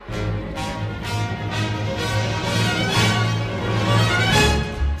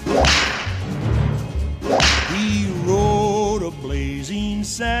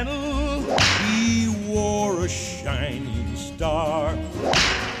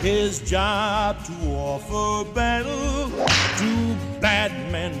His job to offer battle to bad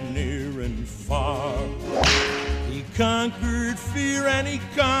men near and far. He conquered fear and he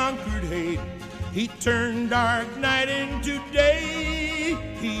conquered hate. He turned dark night into day.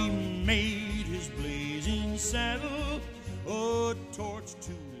 He made his blazing saddle a torch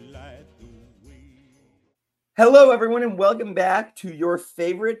to light the way. Hello, everyone, and welcome back to your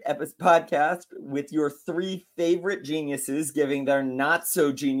favorite podcast with your three favorite geniuses giving their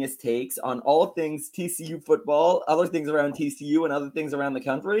not-so-genius takes on all things TCU football, other things around TCU, and other things around the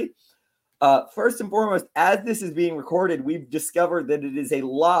country. First and foremost, as this is being recorded, we've discovered that it is a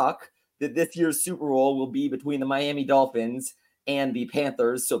lock that this year's Super Bowl will be between the Miami Dolphins and the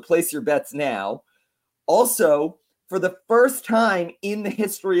Panthers, so place your bets now. Also, for the first time in the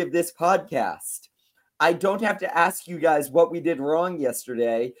history of this podcast, I don't have to ask you guys what we did wrong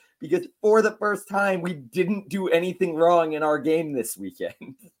yesterday because for the first time, we didn't do anything wrong in our game this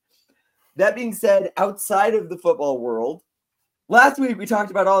weekend. That being said, outside of the football world, last week we talked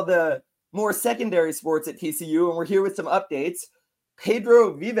about all the more secondary sports at TCU, and we're here with some updates.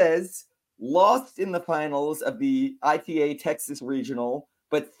 Pedro Vives lost in the finals of the ITA Texas Regional,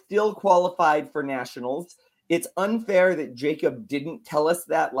 but still qualified for nationals. It's unfair that Jacob didn't tell us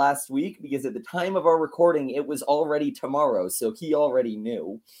that last week because at the time of our recording, it was already tomorrow, so he already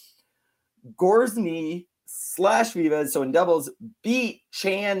knew. Gorsny / Vives, so in doubles, beat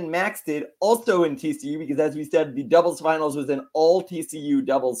Chan Maxted, also in TCU, because as we said, the doubles finals was an all TCU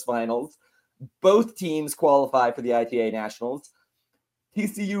doubles finals. Both teams qualify for the ITA Nationals.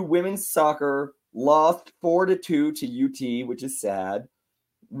 TCU women's soccer lost 4-2 to UT, which is sad.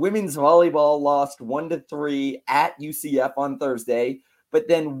 Women's volleyball lost 1-3 at UCF on Thursday, but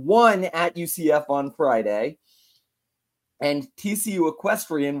then won at UCF on Friday. And TCU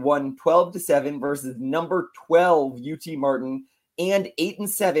Equestrian won 12-7 versus number 12 UT Martin and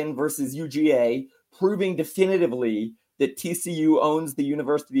 8-7 versus UGA, proving definitively that TCU owns the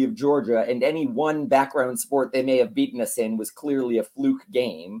University of Georgia, and any one background sport they may have beaten us in was clearly a fluke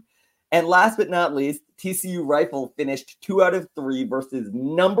game. And last but not least, TCU Rifle finished 2 out of 3 versus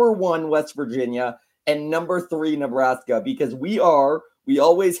number 1 West Virginia and number 3 Nebraska, because we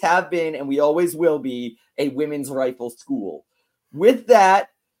always have been, and we always will be a women's rifle school. With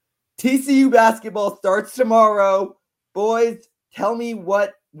that, TCU basketball starts tomorrow. Boys, tell me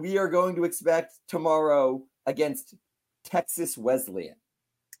what we are going to expect tomorrow against Texas Wesleyan.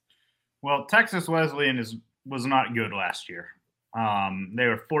 Well, Texas Wesleyan was not good last year. They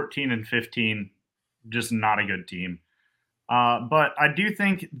were 14-15, just not a good team. But I do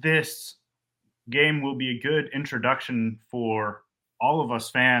think this game will be a good introduction for all of us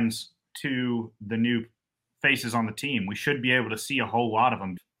fans to the new faces on the team. We should be able to see a whole lot of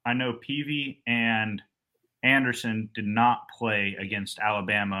them. I know Peavy and Anderson did not play against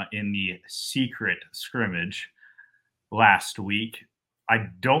Alabama in the secret scrimmage last week. I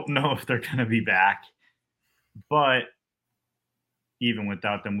don't know if they're going to be back, but even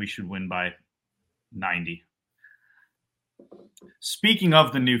without them, we should win by 90. Speaking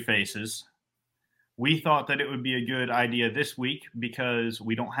of the new faces, we thought that it would be a good idea this week, because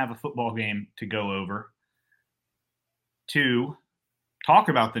we don't have a football game to go over, to talk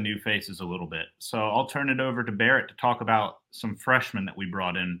about the new faces a little bit. So I'll turn it over to Barrett to talk about some freshmen that we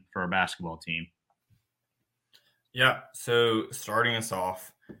brought in for our basketball team. Yeah, so starting us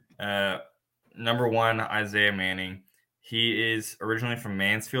off, number 1, Isaiah Manning. He is originally from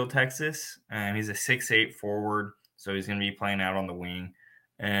Mansfield, Texas, and he's a 6'8" forward, so he's going to be playing out on the wing.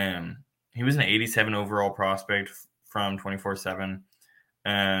 He was an 87 overall prospect from 24/7.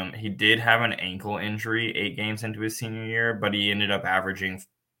 He did have an ankle injury 8 games into his senior year, but he ended up averaging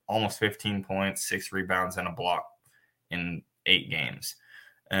almost 15 points, 6 rebounds, and a block in 8 games.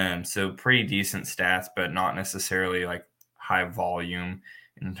 So pretty decent stats, but not necessarily like high volume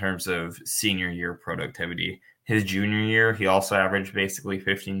in terms of senior year productivity. His junior year, he also averaged basically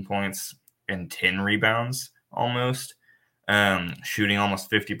 15 points and 10 rebounds almost, shooting almost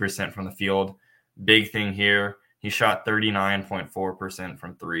 50% from the field. Big thing here, he shot 39.4%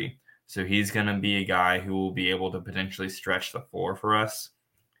 from 3. So he's going to be a guy who will be able to potentially stretch the floor for us.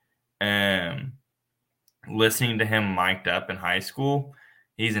 Listening to him mic'd up in high school,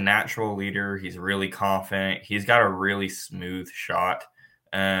 he's a natural leader. He's really confident. He's got a really smooth shot.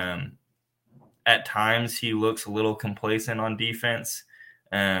 At times, he looks a little complacent on defense,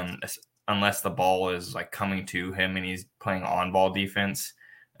 unless the ball is like coming to him and he's playing on-ball defense.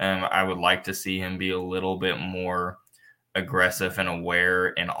 I would like to see him be a little bit more aggressive and aware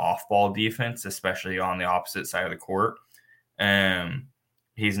in off-ball defense, especially on the opposite side of the court.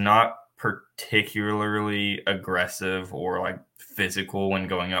 He's not particularly aggressive or like physical when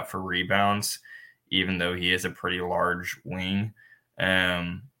going up for rebounds, even though he is a pretty large wing.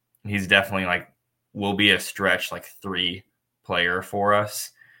 He's definitely will be a stretch 3 player for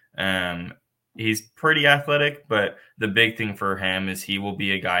us. He's pretty athletic, but the big thing for him is he will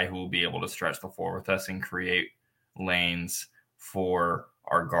be a guy who will be able to stretch the floor with us and create lanes for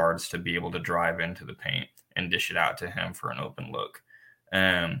our guards to be able to drive into the paint and dish it out to him for an open look.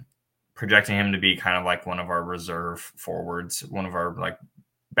 Projecting him to be kind of like one of our reserve forwards, one of our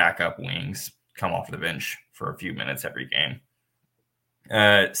backup wings, come off the bench for a few minutes every game.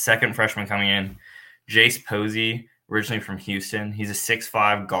 Second freshman coming in, Jace Posey, originally from Houston. He's a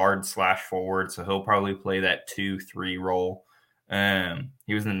 6'5" guard/forward, so he'll probably play that 2-3 role.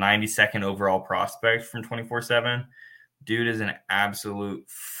 He was the 92nd overall prospect from 24/7. Dude is an absolute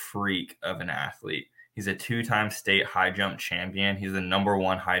freak of an athlete. He's a 2-time state high jump champion. He's the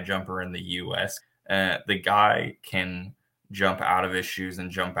 #1 high jumper in the U.S. The guy can jump out of his shoes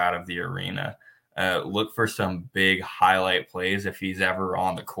and jump out of the arena. Look for some big highlight plays if he's ever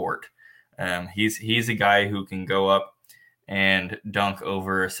on the court. He's a guy who can go up and dunk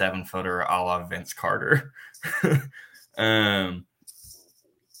over a 7-footer a la Vince Carter.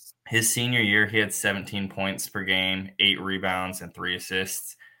 His senior year, he had 17 points per game, 8 rebounds, and 3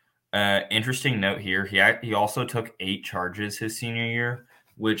 assists. Interesting note here, he also took 8 charges his senior year,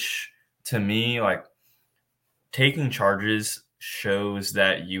 which to me, taking charges shows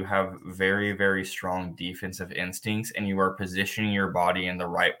that you have very, very strong defensive instincts and you are positioning your body in the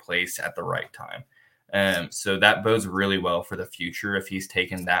right place at the right time. So that bodes really well for the future if he's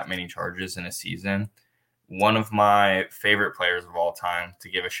taken that many charges in a season. One of my favorite players of all time, to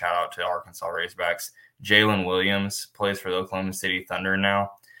give a shout out to Arkansas Razorbacks, Jalen Williams, plays for the Oklahoma City Thunder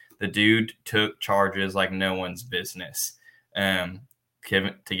now. The dude took charges like no one's business. To give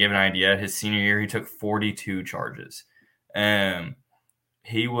an idea, his senior year, he took 42 charges.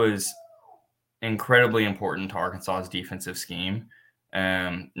 He was incredibly important to Arkansas's defensive scheme.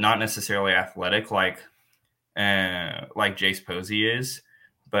 Not necessarily athletic like Jace Posey is,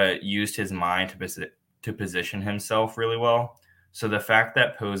 but used his mind to position himself really well. So the fact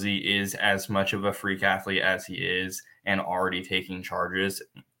that Posey is as much of a freak athlete as he is and already taking charges,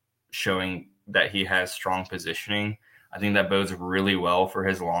 showing that he has strong positioning, I think that bodes really well for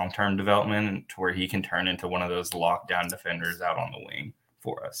his long-term development to where he can turn into one of those lockdown defenders out on the wing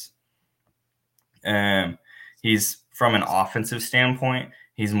for us. He's, from an offensive standpoint,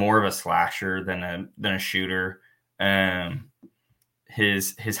 he's more of a slasher than a shooter.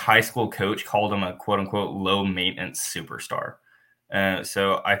 His high school coach called him a quote-unquote low-maintenance superstar.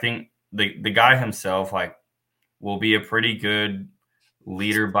 So I think the guy himself will be a pretty good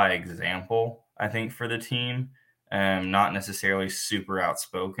leader by example, I think, for the team. Not necessarily super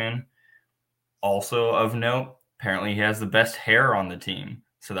outspoken. Also of note, apparently he has the best hair on the team,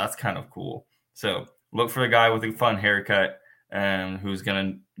 so that's kind of cool. So look for the guy with a fun haircut who's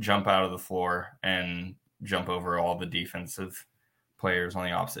going to jump out of the floor and jump over all the defensive players on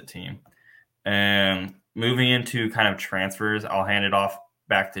the opposite team. Moving into kind of transfers, I'll hand it off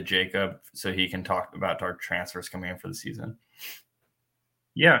back to Jacob so he can talk about our transfers coming in for the season.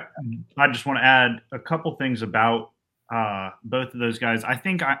 Yeah, I just want to add a couple things about both of those guys. I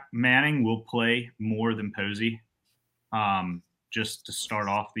think Manning will play more than Posey just to start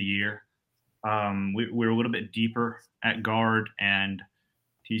off the year. We're a little bit deeper at guard, and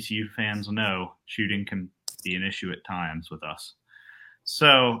TCU fans know shooting can be an issue at times with us.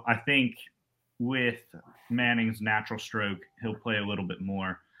 So I think with Manning's natural stroke, he'll play a little bit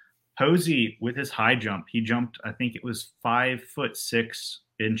more. Posey, with his high jump, he jumped, I think it was 5'6"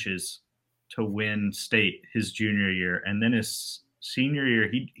 to win state his junior year. And then his senior year,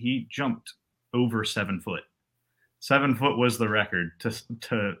 he jumped over 7 foot. 7 foot was the record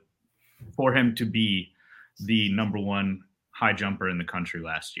for him to be the #1 high jumper in the country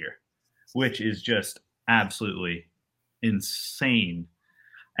last year, which is just absolutely insane.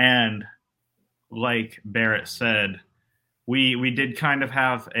 And like Barrett said, we did kind of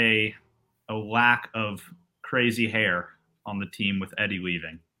have a lack of crazy hair on the team with Eddie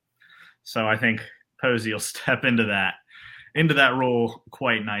leaving. So I think Posey will step into that role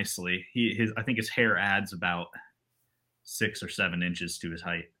quite nicely. I think his hair adds about 6 or 7 inches to his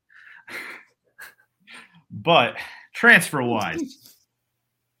height. But transfer-wise,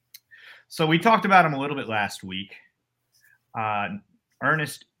 so we talked about him a little bit last week.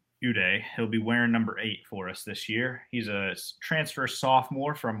 Ernest Uday, he'll be wearing number 8 for us this year. He's a transfer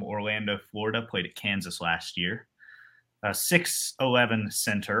sophomore from Orlando, Florida, played at Kansas last year. A 6'11"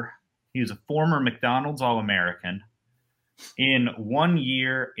 center. He was a former McDonald's All-American. In 1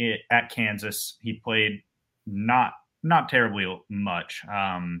 year at Kansas, he played not not terribly much.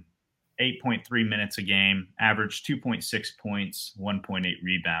 8.3 minutes a game, averaged 2.6 points, 1.8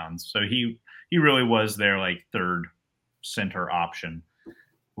 rebounds. So he really was their like third center option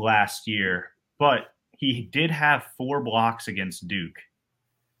last year. But he did have 4 blocks against Duke.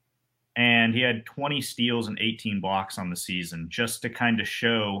 And he had 20 steals and 18 blocks on the season, just to kind of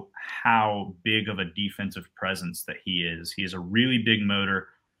show how big of a defensive presence that he is. He is a really big motor.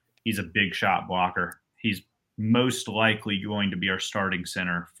 He's a big shot blocker. He's most likely going to be our starting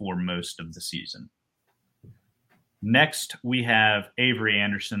center for most of the season. Next, we have Avery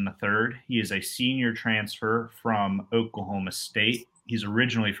Anderson III. He is a senior transfer from Oklahoma State. He's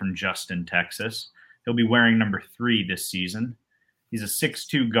originally from Justin, Texas. He'll be wearing number 3 this season. He's a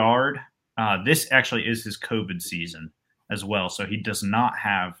 6'2 guard. This actually is his COVID season as well, so he does not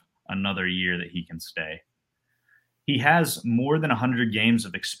have another year that he can stay. He has more than 100 games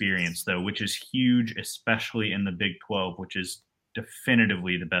of experience, though, which is huge, especially in the Big 12, which is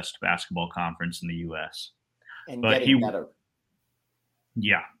definitively the best basketball conference in the U.S. And but getting better.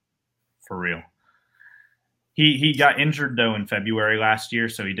 Yeah, for real. He got injured, though, in February last year,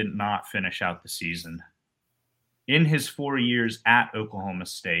 so he did not finish out the season. In his 4 years at Oklahoma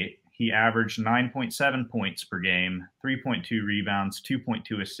State, he averaged 9.7 points per game, 3.2 rebounds,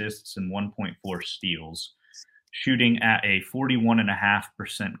 2.2 assists, and 1.4 steals, shooting at a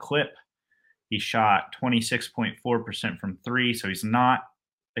 41.5% clip. He shot 26.4% from 3, so he's not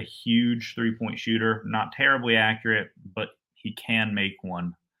a huge three-point shooter, not terribly accurate, but he can make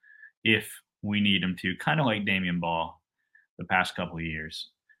one if we need him to, kind of like Damian Ball the past couple of years.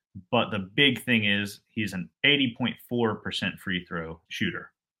 But the big thing is he's an 80.4% free throw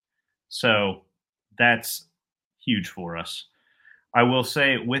shooter. So that's huge for us. I will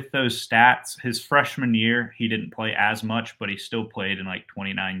say with those stats, his freshman year, he didn't play as much, but he still played in like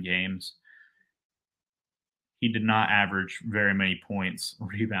 29 games. He did not average very many points,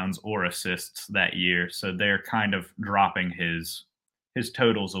 rebounds, or assists that year. So they're kind of dropping his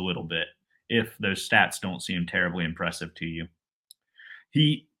totals a little bit if those stats don't seem terribly impressive to you.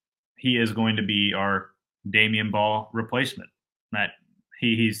 He is going to be our Damian Ball replacement.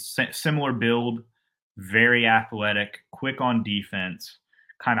 He's similar build, very athletic, quick on defense,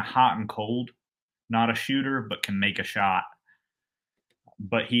 kind of hot and cold, not a shooter, but can make a shot.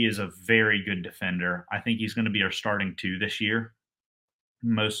 But he is a very good defender. I think he's going to be our starting 2 this year,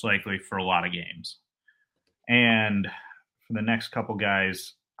 most likely for a lot of games. And for the next couple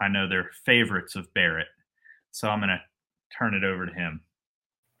guys, I know they're favorites of Barrett. So I'm going to turn it over to him.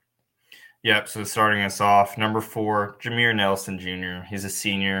 Yep, so starting us off, number 4, Jameer Nelson Jr. He's a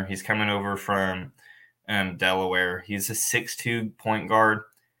senior. He's coming over from Delaware. He's a 6'2 point guard.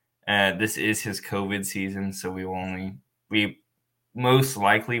 This is his COVID season, so we most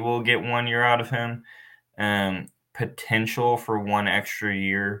likely will get 1 year out of him. Potential for 1 extra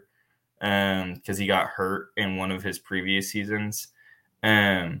year because he got hurt in one of his previous seasons.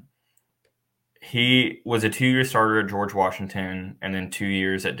 He was a 2-year starter at George Washington and then 2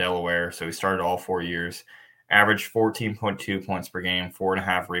 years at Delaware. So he started all 4 years, averaged 14.2 points per game,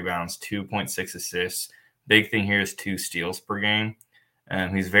 4.5 rebounds, 2.6 assists. Big thing here is 2 steals per game.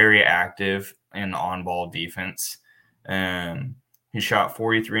 He's very active in on-ball defense. He shot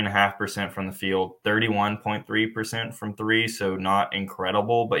 43.5% from the field, 31.3% from 3. So not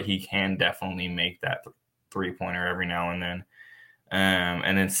incredible, but he can definitely make that 3-pointer every now and then.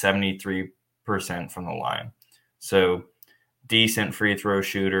 And then 73% from the line. So decent free throw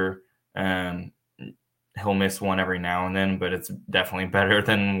shooter. He'll miss one every now and then, but it's definitely better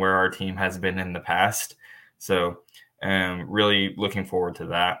than where our team has been in the past. So really looking forward to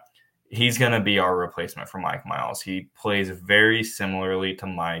that. He's going to be our replacement for Mike Miles. He plays very similarly to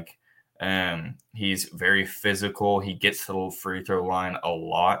Mike. He's very physical. He gets to the free throw line a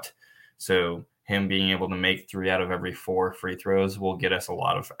lot. So him being able to make 3 out of every 4 free throws will get us a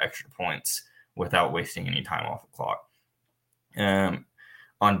lot of extra points without wasting any time off the clock.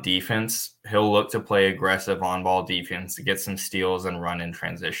 On defense, he'll look to play aggressive on-ball defense to get some steals and run in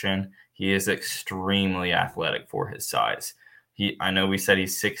transition. He is extremely athletic for his size. I know we said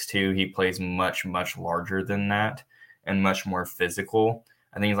he's 6'2". He plays much, much larger than that and much more physical.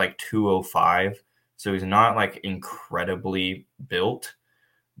 I think he's like 205. So he's not like incredibly built,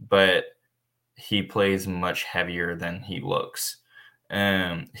 but he plays much heavier than he looks.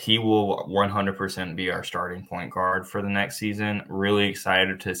 He will 100% be our starting point guard for the next season. Really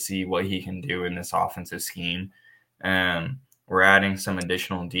excited to see what he can do in this offensive scheme. We're adding some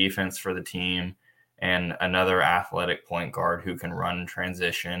additional defense for the team and another athletic point guard who can run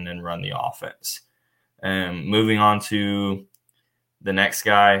transition and run the offense. Moving on to the next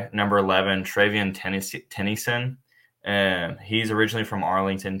guy, number 11, Travion Tennyson. He's originally from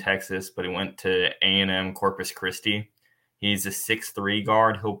Arlington, Texas, but he went to A&M Corpus Christi. He's a 6'3"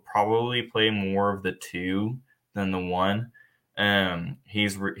 guard. He'll probably play more of the 2 than the 1.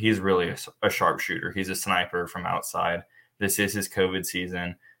 He's really a sharpshooter. He's a sniper from outside. This is his COVID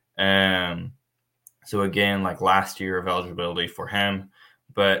season. So again, like last year of eligibility for him,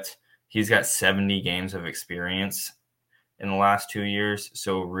 but he's got 70 games of experience in the last 2 years.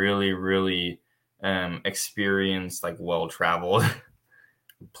 So really, really experienced, like well-traveled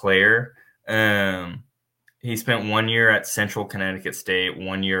player. He spent 1 year at Central Connecticut State,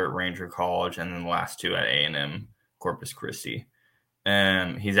 1 year at Ranger College, and then the last 2 at A&M Corpus Christi.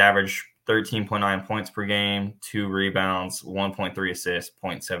 He's averaged 13.9 points per game, 2 rebounds, 1.3 assists,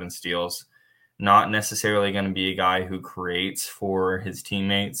 0.7 steals. Not necessarily going to be a guy who creates for his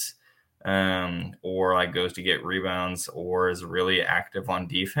teammates, or like goes to get rebounds or is really active on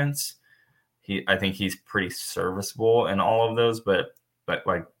defense. I think he's pretty serviceable in all of those, but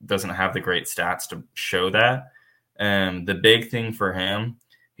like doesn't have the great stats to show that. The big thing for him,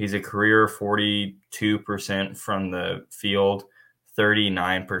 he's a career 42% from the field,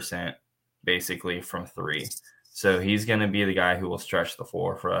 39% basically from 3. So he's going to be the guy who will stretch the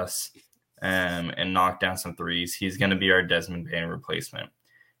floor for us and knock down some threes. He's going to be our Desmond Bane replacement.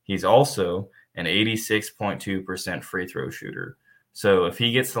 He's also an 86.2% free throw shooter. So if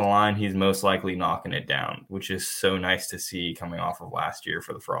he gets to the line, he's most likely knocking it down, which is so nice to see coming off of last year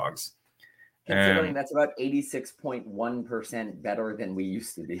for the Frogs. Considering that's about 86.1% better than we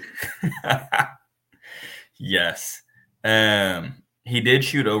used to be. Yes. He did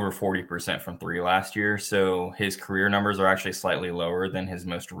shoot over 40% from 3 last year, so his career numbers are actually slightly lower than his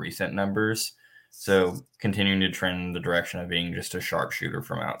most recent numbers. So continuing to trend in the direction of being just a sharpshooter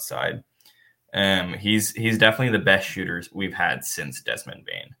from outside. He's definitely the best shooters we've had since Desmond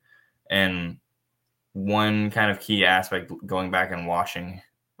Bane. And one kind of key aspect, going back and watching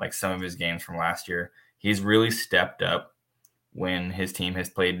like some of his games from last year, he's really stepped up when his team has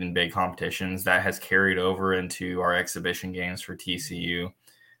played in big competitions. That has carried over into our exhibition games for TCU.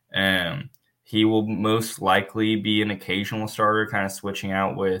 He will most likely be an occasional starter, kind of switching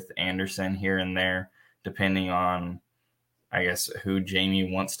out with Anderson here and there, depending on, I guess, who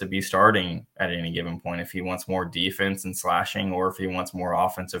Jamie wants to be starting at any given point. If he wants more defense and slashing, or if he wants more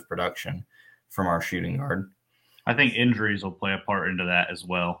offensive production from our shooting guard. I think injuries will play a part into that as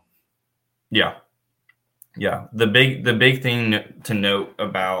well. Yeah. Yeah. The big thing to note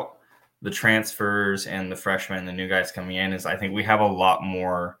about the transfers and the freshmen, the new guys coming in, is I think we have a lot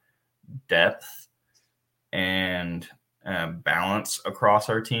more depth and balance across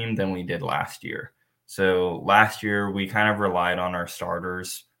our team than we did last year. So last year we kind of relied on our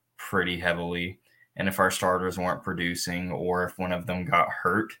starters pretty heavily. And if our starters weren't producing, or if one of them got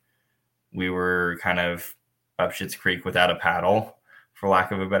hurt, we were kind of up Schitt's Creek without a paddle, for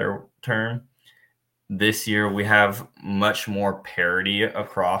lack of a better term. This year we have much more parity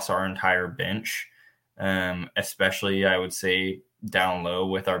across our entire bench, especially I would say down low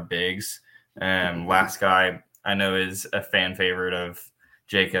with our bigs. Last guy I know is a fan favorite of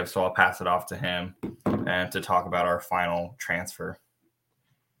Jacob, so I'll pass it off to him to talk about our final transfer.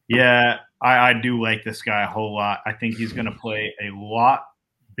 Yeah, I do like this guy a whole lot. I think he's going to play a lot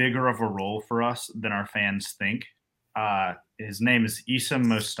bigger of a role for us than our fans think. His name is Issa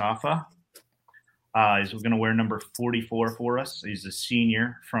Mustafa. He's going to wear number 44 for us. He's a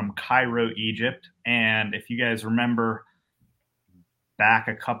senior from Cairo, Egypt. And if you guys remember back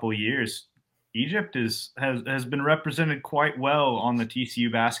a couple years, Egypt has been represented quite well on the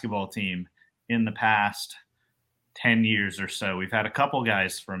TCU basketball team in the past 10 years or so. We've had a couple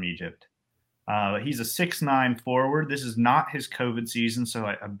guys from Egypt. He's a 6'9" forward. This is not his COVID season, so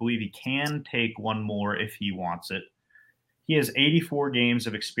I believe he can take one more if he wants it. He has 84 games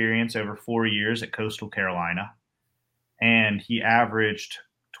of experience over 4 years at Coastal Carolina, and he averaged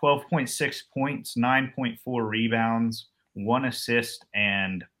 12.6 points, 9.4 rebounds, 1 assist,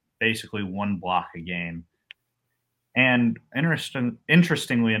 and basically 1 block a game. And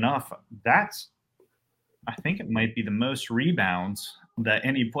interestingly enough, I think it might be the most rebounds that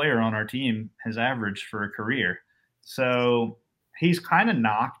any player on our team has averaged for a career. So he's kind of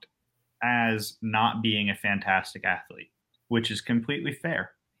knocked as not being a fantastic athlete, which is completely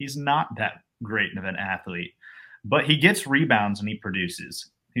fair. He's not that great of an athlete, but he gets rebounds and he produces.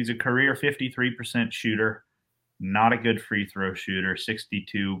 He's a career 53% shooter, not a good free throw shooter,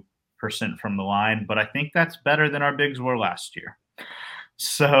 62% from the line, but I think that's better than our bigs were last year.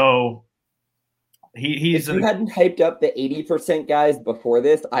 So he's if you hadn't hyped up the 80% guys before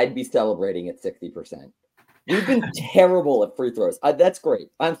this, I'd be celebrating at 60%. We've been terrible at free throws. That's great.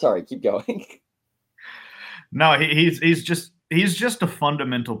 I'm sorry. Keep going. No, he's just a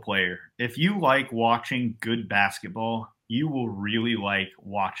fundamental player. If you like watching good basketball, you will really like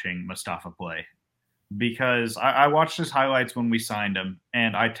watching Mustafa play. Because I watched his highlights when we signed him,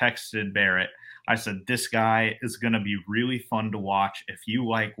 and I texted Barrett. I said, this guy is going to be really fun to watch if you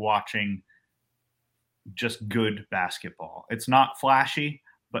like watching just good basketball. It's not flashy,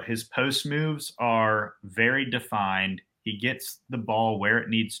 but his post moves are very defined. He gets the ball where it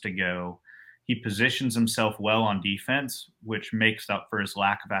needs to go. He positions himself well on defense, which makes up for his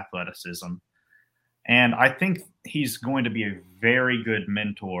lack of athleticism. And I think he's going to be a very good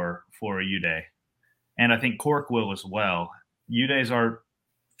mentor for Uday. And I think Cork will as well. Uday's our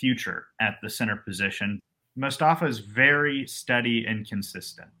future at the center position. Mustafa is very steady and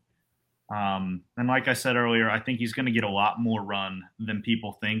consistent. And like I said earlier, I think he's going to get a lot more run than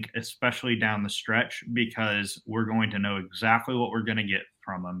people think, especially down the stretch, because we're going to know exactly what we're going to get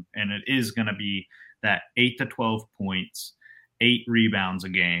from him. And it is going to be that 8 to 12 points, 8 rebounds a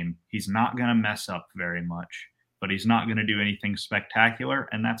game. He's not going to mess up very much, but he's not going to do anything spectacular.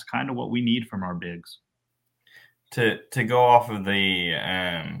 And that's kind of what we need from our bigs. To go off of the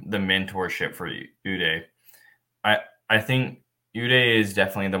mentorship for Uday, I think Uday is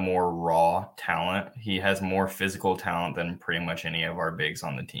definitely the more raw talent. He has more physical talent than pretty much any of our bigs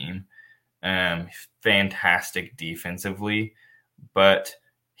on the team. Fantastic defensively, but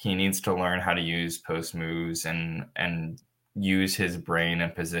he needs to learn how to use post moves and use his brain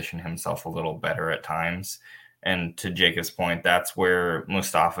and position himself a little better at times. And to Jacob's point, that's where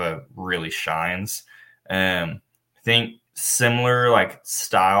Mustafa really shines. I think similar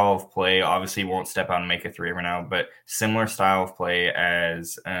style of play, obviously won't step out and make a three every now, but similar style of play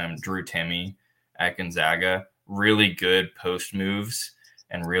as Drew Timme at Gonzaga. Really good post moves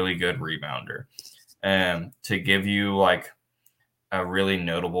and really good rebounder. To give you a really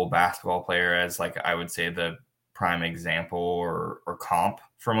notable basketball player as I would say the prime example or comp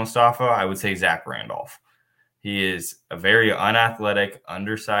for Mustafa, I would say Zach Randolph. He is a very unathletic,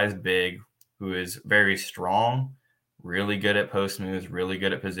 undersized big who is very strong, really good at post moves, really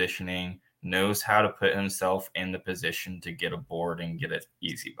good at positioning, knows how to put himself in the position to get a board and get an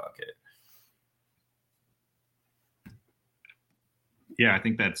easy bucket. Yeah, I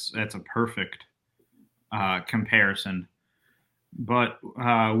think that's a perfect comparison. But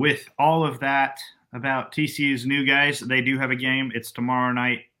with all of that about TCU's new guys, they do have a game. It's tomorrow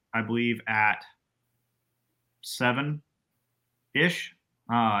night, I believe, at 7-ish.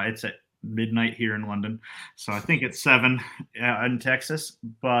 It's at midnight here in London. So I think it's 7 in Texas.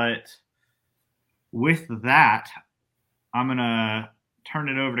 But with that, I'm going to turn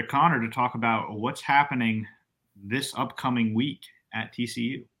it over to Connor to talk about what's happening this upcoming week at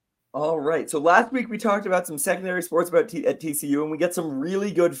TCU. All right. So last week we talked about some secondary sports at TCU, and we got some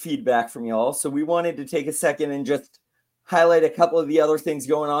really good feedback from y'all. So we wanted to take a second and just highlight a couple of the other things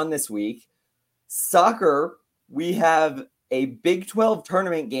going on this week. Soccer, we have a Big 12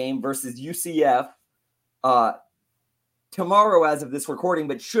 tournament game versus UCF tomorrow as of this recording,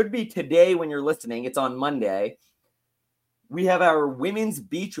 but should be today when you're listening. It's on Monday. We have our women's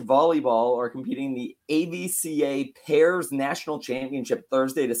beach volleyball are competing in the AVCA Pairs National Championship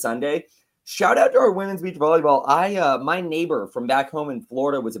Thursday to Sunday. Shout out to our women's beach volleyball. My neighbor from back home in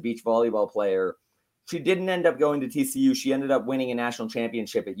Florida was a beach volleyball player. She didn't end up going to TCU. She ended up winning a national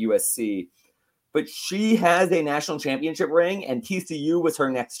championship at USC. But she has a national championship ring, and TCU was her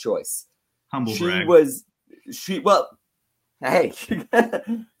next choice. Humble brag. Hey,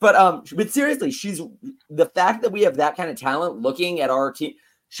 but seriously, she's the fact that we have that kind of talent looking at our team.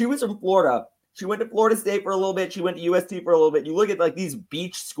 She was from Florida. She went to Florida State for a little bit. She went to USC for a little bit. You look at these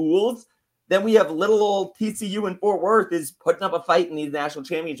beach schools, then we have little old TCU in Fort Worth is putting up a fight in these national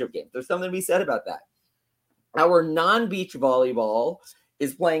championship games. There's something to be said about that. Our non-beach volleyball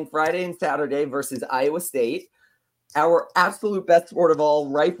is playing Friday and Saturday versus Iowa State. Our absolute best sport of all,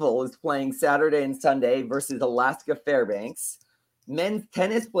 rifle, is playing Saturday and Sunday versus Alaska Fairbanks. Men's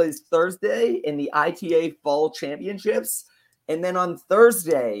tennis plays Thursday in the ITA Fall Championships. And then on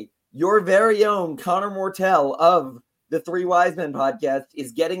Thursday, your very own Connor Mortel of the Three Wise Men podcast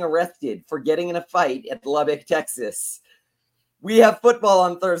is getting arrested for getting in a fight at Lubbock, Texas. We have football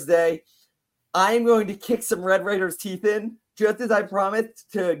on Thursday. I'm going to kick some Red Raiders' teeth in. Just as I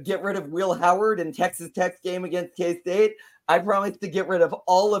promised to get rid of Will Howard in Texas Tech's game against K-State, I promised to get rid of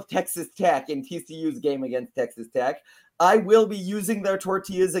all of Texas Tech in TCU's game against Texas Tech. I will be using their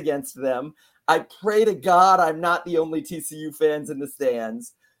tortillas against them. I pray to God I'm not the only TCU fans in the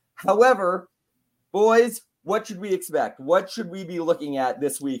stands. However, boys, what should we expect? What should we be looking at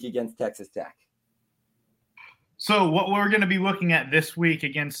this week against Texas Tech? So what we're going to be looking at this week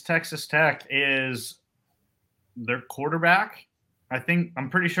against Texas Tech is their quarterback, I'm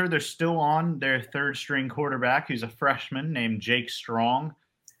pretty sure they're still on their third string quarterback, who's a freshman named Jake Strong.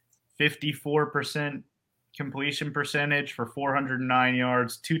 54% completion percentage for 409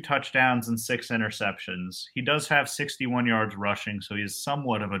 yards, 2 touchdowns, and 6 interceptions. He does have 61 yards rushing, so he is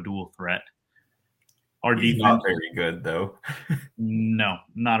somewhat of a dual threat. Our He's defense, not very good, though. no,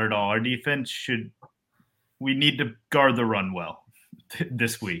 not at all. Our defense we need to guard the run well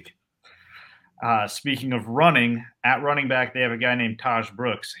this week. Speaking of running, at running back, they have a guy named Taj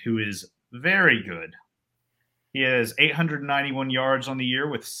Brooks, who is very good. He has 891 yards on the year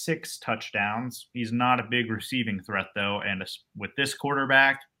with 6 touchdowns. He's not a big receiving threat, though, and with this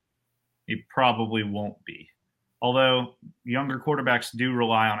quarterback, he probably won't be. Although younger quarterbacks do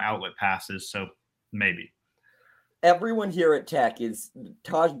rely on outlet passes, so maybe. Everyone here at Tech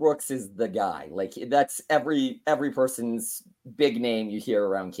Taj Brooks is the guy. Like, that's every person's big name you hear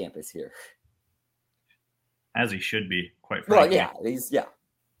around campus here. As he should be, quite frankly. Well, yeah.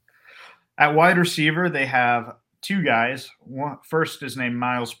 At wide receiver, they have 2 guys. First is named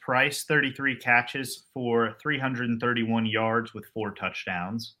Miles Price, 33 catches for 331 yards with 4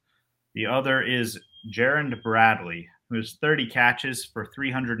 touchdowns. The other is Jaron Bradley, who has 30 catches for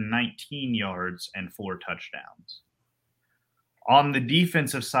 319 yards and 4 touchdowns. On the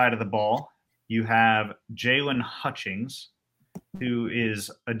defensive side of the ball, you have Jalen Hutchings, who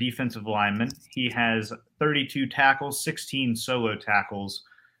is a defensive lineman. He has 32 tackles, 16 solo tackles,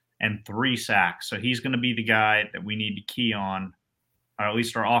 and 3 sacks. So he's going to be the guy that we need to key on, or at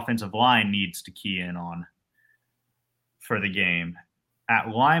least our offensive line needs to key in on for the game. At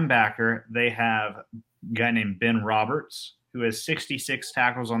linebacker, they have a guy named Ben Roberts, who has 66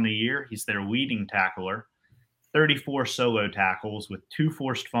 tackles on the year. He's their leading tackler, 34 solo tackles with 2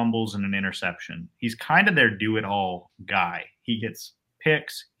 forced fumbles and an interception. He's kind of their do-it-all guy. He gets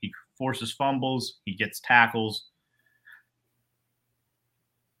picks, he forces fumbles, he gets tackles.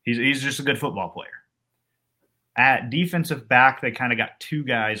 He's just a good football player. At defensive back, they kind of got 2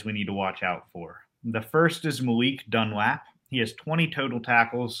 guys we need to watch out for. The first is Malik Dunlap. He has 20 total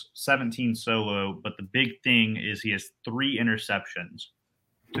tackles, 17 solo, but the big thing is he has 3 interceptions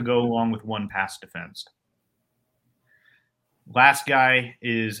to go along with 1 pass defense. Last guy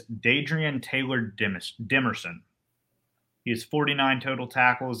is Dadrian Taylor Demerson. He has 49 total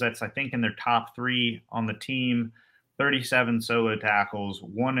tackles. That's, I think, in their top 3 on the team. 37 solo tackles,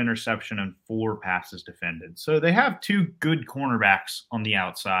 1 interception, and 4 passes defended. So they have 2 good cornerbacks on the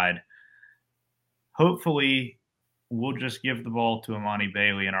outside. Hopefully, we'll just give the ball to Amani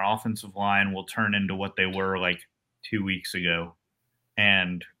Bailey, and our offensive line will turn into what they were like 2 weeks ago.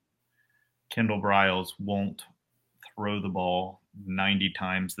 And Kendall Briles won't throw the ball 90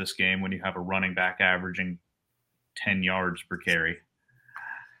 times this game when you have a running back averaging 10 yards per carry.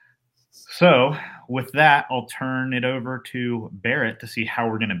 So with that, I'll turn it over to Barrett to see how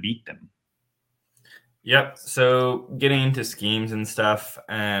we're going to beat them. Yep. So getting into schemes and stuff,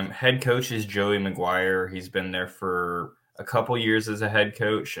 head coach is Joey McGuire. He's been there for a couple years as a head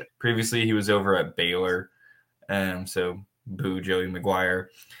coach. Previously, he was over at Baylor. So boo Joey McGuire.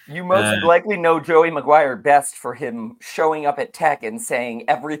 You most likely know Joey McGuire best for him showing up at Tech and saying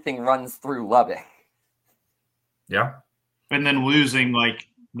everything runs through Lubbock. Yeah. And then losing like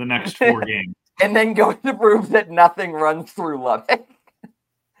the next 4 games. And then going to prove that nothing runs through Lubbock.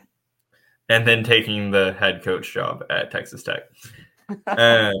 And then taking the head coach job at Texas Tech.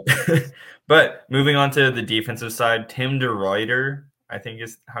 But moving on to the defensive side, Tim de Ruyter, I think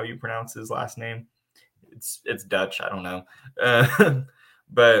is how you pronounce his last name. It's Dutch, I don't know.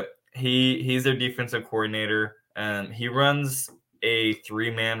 But he's their defensive coordinator. He runs a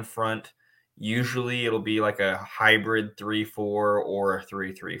 3-man front. Usually it'll be like a hybrid 3-4 or a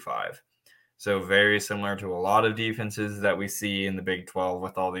 3-3-5. So very similar to a lot of defenses that we see in the Big 12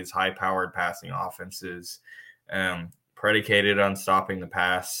 with all these high-powered passing offenses predicated on stopping the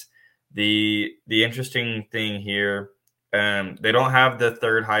pass. The interesting thing here, they don't have the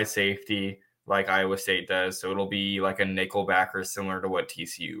third high safety like Iowa State does, so it'll be like a nickel backer similar to what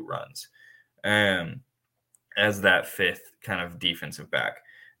TCU runs as that 5th kind of defensive back.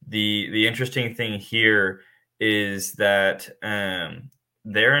 The interesting thing here is that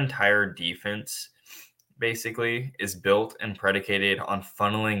their entire defense basically is built and predicated on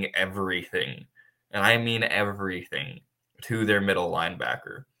funneling everything, and I mean everything, to their middle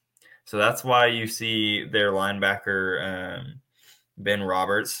linebacker. So that's why you see their linebacker, Ben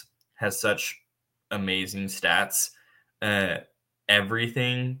Roberts, has such amazing stats.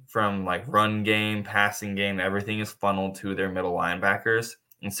 Everything from like run game, passing game, everything is funneled to their middle linebackers.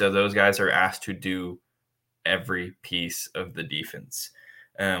 And so those guys are asked to do every piece of the defense.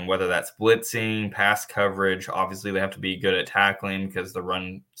 whether that's blitzing, pass coverage. Obviously, they have to be good at tackling because the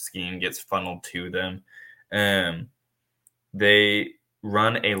run scheme gets funneled to them. They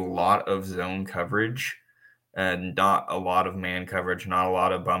run a lot of zone coverage and not a lot of man coverage, not a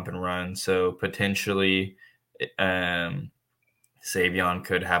lot of bump and run. So potentially Savion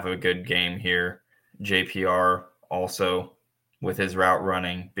could have a good game here. JPR also with his route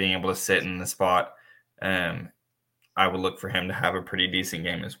running, being able to sit in the spot. I would look for him to have a pretty decent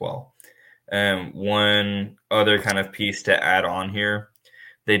game as well. One other kind of piece to add on here,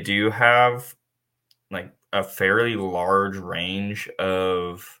 they do have like a fairly large range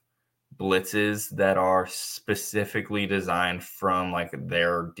of blitzes that are specifically designed from like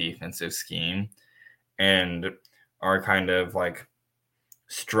their defensive scheme and are kind of like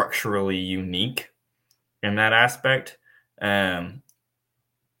structurally unique in that aspect.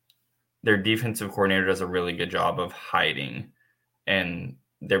 Their defensive coordinator does a really good job of hiding and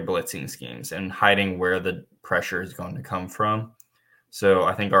their blitzing schemes and hiding where the pressure is going to come from. So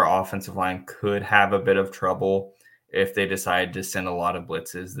I think our offensive line could have a bit of trouble if they decide to send a lot of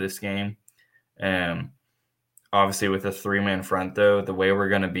blitzes this game. Obviously, with a three-man front, though, the way we're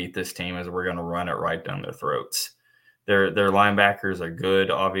going to beat this team is we're going to run it right down their throats. Their linebackers are good,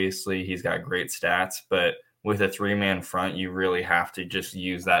 obviously. He's got great stats, but with a three-man front, you really have to just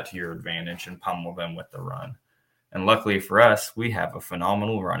use that to your advantage and pummel them with the run. And luckily for us, we have a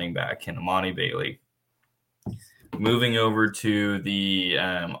phenomenal running back in Amani Bailey. Moving over to the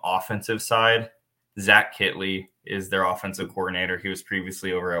offensive side, Zach Kitley is their offensive coordinator. He was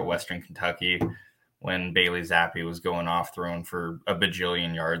previously over at Western Kentucky when Bailey Zappi was going off throwing for a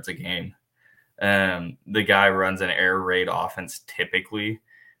bajillion yards a game. The guy runs an air raid offense typically.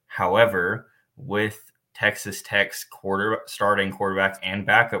 However, with Texas Tech's starting quarterback and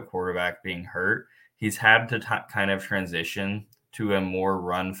backup quarterback being hurt, he's had to kind of transition to a more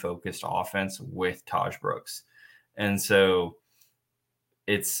run-focused offense with Taj Brooks. And so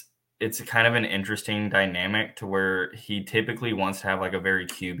it's kind of an interesting dynamic to where he typically wants to have like a very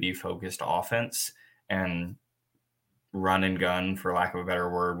QB-focused offense and run and gun, for lack of a better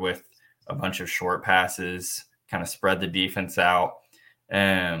word, with a bunch of short passes, kind of spread the defense out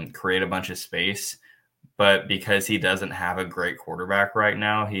and create a bunch of space. But because he doesn't have a great quarterback right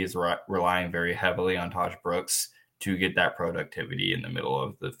now, he's relying very heavily on Taj Brooks to get that productivity in the middle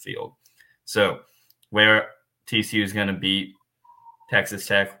of the field. So where TCU is going to beat Texas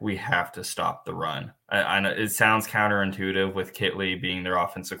Tech, we have to stop the run. I know it sounds counterintuitive with Kitley being their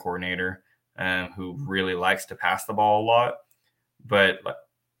offensive coordinator, who really likes to pass the ball a lot. But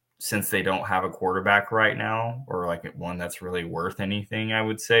since they don't have a quarterback right now, or like one that's really worth anything, I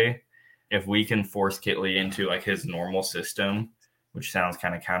would say, if we can force Kitley into like his normal system, which sounds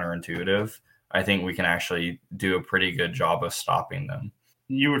kind of counterintuitive, I think we can actually do a pretty good job of stopping them.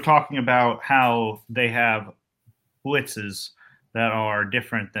 You were talking about how they have blitzes that are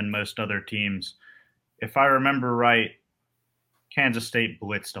different than most other teams. If I remember right, Kansas State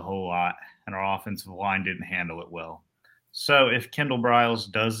blitzed a whole lot, and our offensive line didn't handle it well. So if Kendall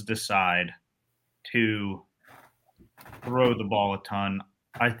Briles does decide to throw the ball a ton,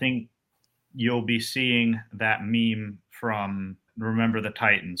 I think you'll be seeing that meme from Remember the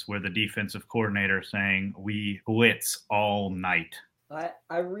Titans, where the defensive coordinator saying, "We blitz all night."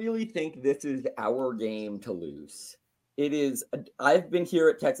 I really think this is our game to lose. It is. I've been here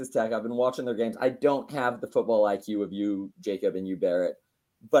at Texas Tech. I've been watching their games. I don't have the football IQ of you, Jacob, and you, Barrett.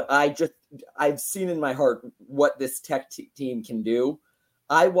 But I've seen in my heart what this Tech team can do.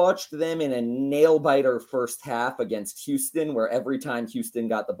 I watched them in a nail-biter first half against Houston, where every time Houston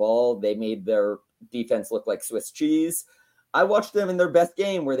got the ball, they made their defense look like Swiss cheese. I watched them in their best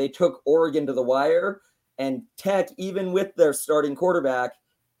game where they took Oregon to the wire, and Tech, even with their starting quarterback,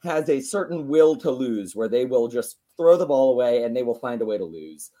 has a certain will to lose where they will just throw the ball away and they will find a way to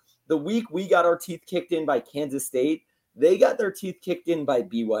lose. The week we got our teeth kicked in by Kansas State, they got their teeth kicked in by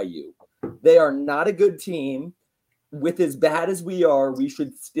BYU. They are not a good team. With as bad as we are, we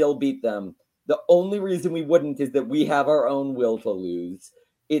should still beat them. The only reason we wouldn't is that we have our own will to lose.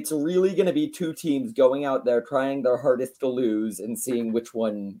 It's really going to be two teams going out there trying their hardest to lose and seeing which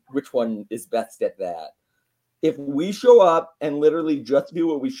one is best at that. If we show up and literally just do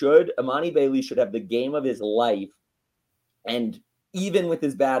what we should, Amani Bailey should have the game of his life. And even with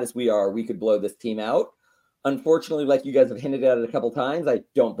as bad as we are, we could blow this team out. Unfortunately, like you guys have hinted at it a couple times, I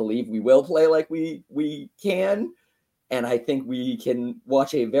don't believe we will play like we can. And I think we can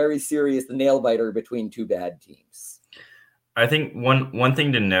watch a very serious nail-biter between two bad teams. I think one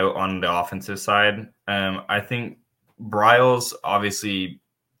thing to note on the offensive side, I think Briles obviously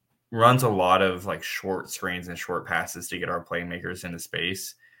runs a lot of like short screens and short passes to get our playmakers into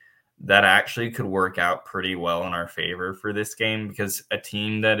space. That actually could work out pretty well in our favor for this game, because a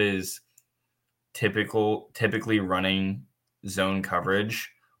team that is typically running zone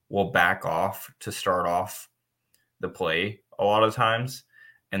coverage will back off to start off the play a lot of times.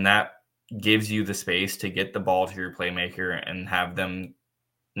 And that gives you the space to get the ball to your playmaker and have them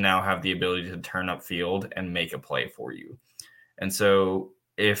now have the ability to turn up field and make a play for you. And so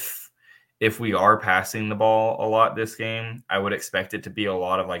if we are passing the ball a lot this game, I would expect it to be a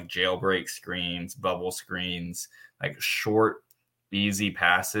lot of like jailbreak screens, bubble screens, like short, easy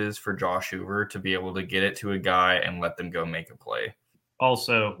passes for Josh Hoover to be able to get it to a guy and let them go make a play.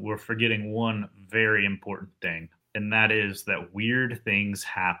 Also, we're forgetting one very important thing, and that is that weird things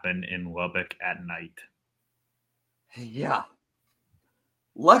happen in Lubbock at night. Yeah.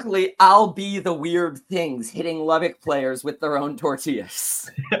 Luckily, I'll be the weird things hitting Lubbock players with their own tortillas.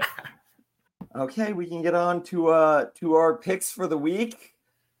 Okay, we can get on to our picks for the week.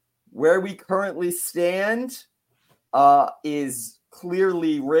 Where we currently stand is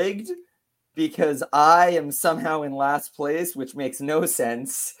clearly rigged because I am somehow in last place, which makes no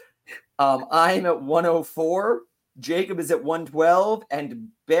sense. I'm at 104. Jacob is at 112, and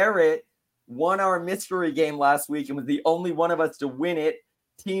Barrett won our mystery game last week and was the only one of us to win it.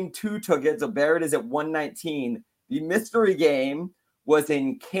 Team 2 took it, so Barrett is at 119. The mystery game was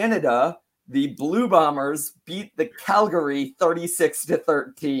in Canada. The Blue Bombers beat the Calgary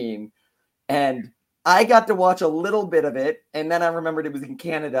 36-13. And I got to watch a little bit of it, and then I remembered it was in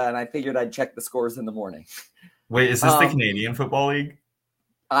Canada, and I figured I'd check the scores in the morning. Wait, is this the Canadian Football League?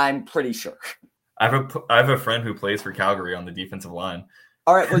 I'm pretty sure. I have a friend who plays for Calgary on the defensive line.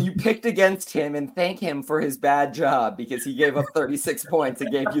 All right, well, you picked against him, and thank him for his bad job because he gave up 36 points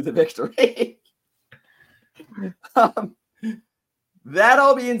and gave you the victory. That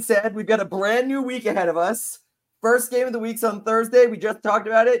all being said, we've got a brand new week ahead of us. First game of the week's on Thursday. We just talked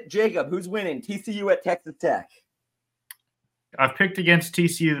about it. Jacob, who's winning? TCU at Texas Tech. I've picked against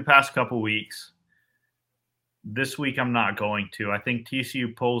TCU the past couple weeks. This week, I'm not going to. I think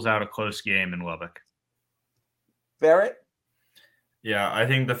TCU pulls out a close game in Lubbock. Barrett? Yeah, I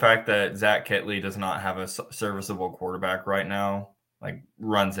think the fact that Zach Ketley does not have a serviceable quarterback right now, like,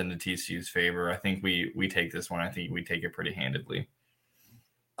 runs into TCU's favor. I think we take this one. I think we take it pretty handedly.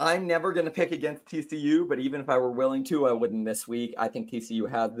 I'm never going to pick against TCU, but even if I were willing to, I wouldn't this week. I think TCU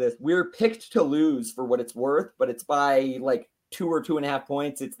has this. We're picked to lose for what it's worth, but it's by like 2 or 2.5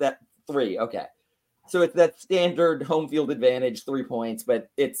 points. It's that 3. Okay. So it's that standard home field advantage, 3 points,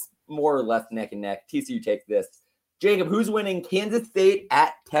 but it's more or less neck and neck. TCU takes this. Jacob, who's winning? Kansas State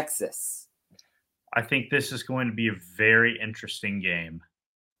at Texas. I think this is going to be a very interesting game.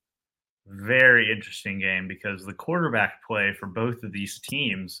 Very interesting game because the quarterback play for both of these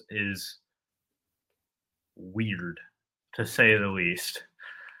teams is weird, to say the least.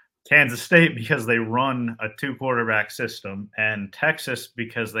 Kansas State because they run a 2-quarterback system, and Texas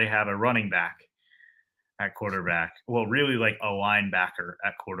because they have a running back at quarterback. Well, really like a linebacker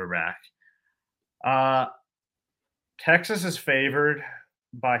at quarterback. Texas is favored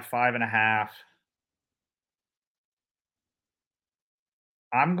by 5.5.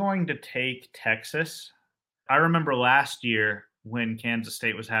 I'm going to take Texas. I remember last year when Kansas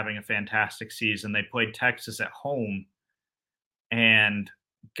State was having a fantastic season, they played Texas at home and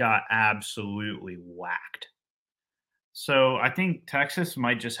got absolutely whacked. So I think Texas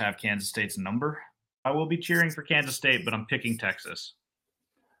might just have Kansas State's number. I will be cheering for Kansas State, but I'm picking Texas.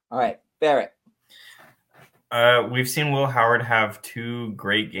 All right, Barrett. We've seen Will Howard have 2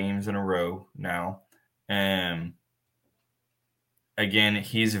 great games in a row now. Again,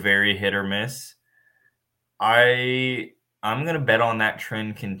 he's very hit or miss. I'm going to bet on that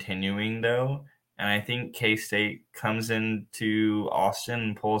trend continuing, though, and I think K-State comes into Austin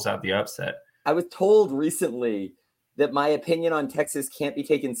and pulls out the upset. I was told recently that my opinion on Texas can't be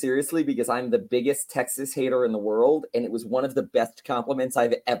taken seriously because I'm the biggest Texas hater in the world, and it was one of the best compliments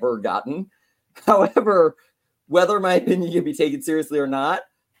I've ever gotten. However, whether my opinion can be taken seriously or not,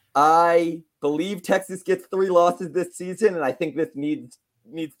 I believe Texas gets 3 losses this season, and I think this needs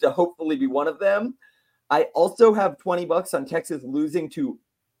to hopefully be one of them. I also have $20 on Texas losing to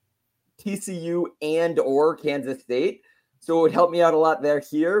TCU and or Kansas State, so it would help me out a lot there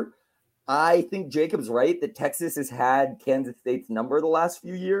here. I think Jacob's right that Texas has had Kansas State's number the last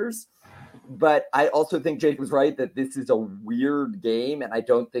few years, but I also think Jacob's right that this is a weird game, and I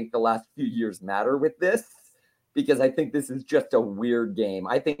don't think the last few years matter with this, because I think this is just a weird game.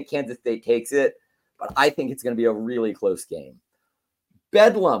 I think Kansas State takes it, but I think it's going to be a really close game.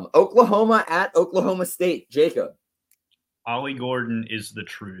 Bedlam, Oklahoma at Oklahoma State. Jacob. Ollie Gordon is the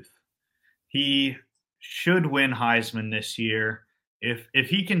truth. He should win Heisman this year. If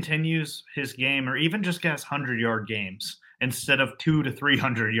he continues his game or even just gets 100-yard games instead of 200 to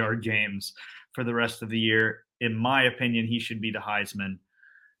 300-yard games for the rest of the year, in my opinion, he should be the Heisman.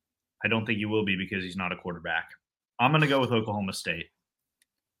 I don't think he will be because he's not a quarterback. I'm going to go with Oklahoma State.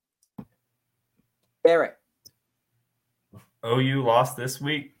 Barrett. OU lost this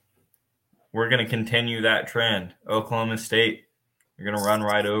week. We're going to continue that trend. Oklahoma State, you're going to run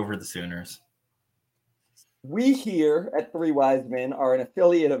right over the Sooners. We here at Three Wise Men are an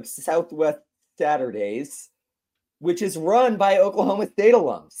affiliate of Southwest Saturdays, which is run by Oklahoma State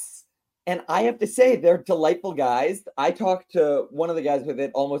alums. And I have to say, they're delightful guys. I talk to one of the guys with it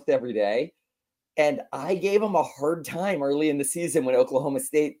almost every day, and I gave them a hard time early in the season when Oklahoma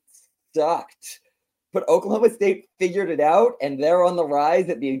State sucked. But Oklahoma State figured it out, and they're on the rise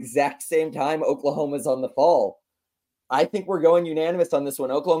at the exact same time Oklahoma's on the fall. I think we're going unanimous on this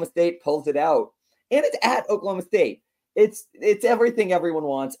one. Oklahoma State pulls it out. And it's at Oklahoma State. It's everything everyone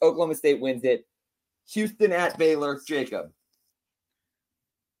wants. Oklahoma State wins it. Houston at Baylor. Jacob.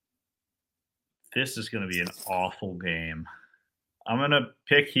 This is going to be an awful game. I'm going to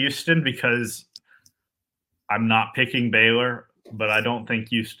pick Houston because I'm not picking Baylor, but I don't think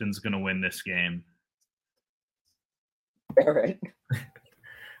Houston's going to win this game. All right.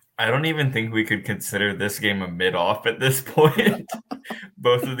 I don't even think we could consider this game a mid-off at this point.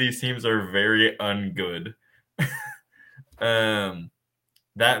 Both of these teams are very ungood.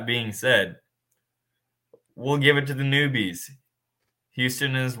 That being said, we'll give it to the newbies.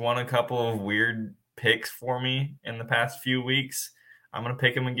 Houston has won a couple of weird picks for me in the past few weeks. I'm going to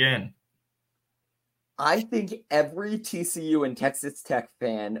pick them again. I think every TCU and Texas Tech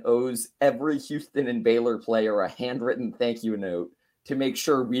fan owes every Houston and Baylor player a handwritten thank you note to make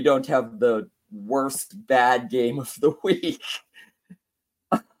sure we don't have the worst bad game of the week.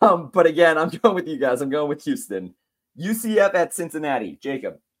 But again, I'm going with you guys. I'm going with Houston. UCF at Cincinnati.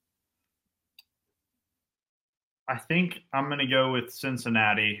 Jacob. I think I'm going to go with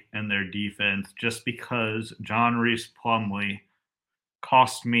Cincinnati and their defense just because John Reese Plumlee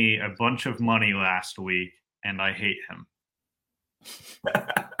cost me a bunch of money last week, and I hate him.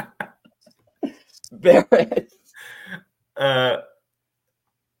 Barrett.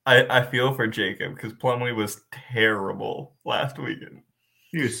 I feel for Jacob because Plumlee was terrible last weekend.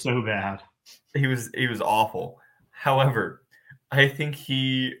 He was so bad. He was awful. However, I think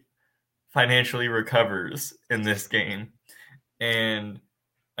he financially recovers in this game, and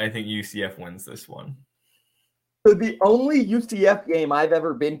I think UCF wins this one. So the only UCF game I've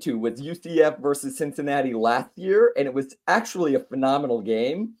ever been to was UCF versus Cincinnati last year, and it was actually a phenomenal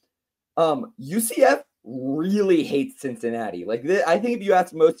game. UCF really hates Cincinnati. I think if you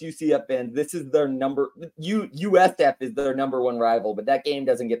ask most UCF fans, this is their USF is their number one rival, but that game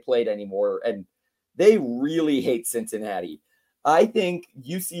doesn't get played anymore, and they really hate Cincinnati. I think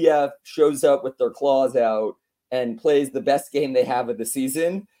UCF shows up with their claws out and plays the best game they have of the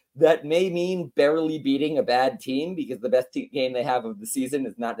season. That may mean barely beating a bad team because the best game they have of the season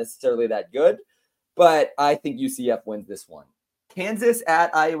is not necessarily that good. But I think UCF wins this one. Kansas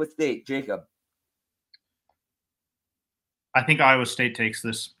at Iowa State. Jacob. I think Iowa State takes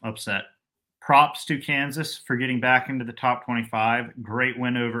this upset. Props to Kansas for getting back into the top 25. Great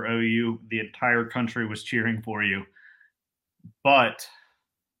win over OU. The entire country was cheering for you. But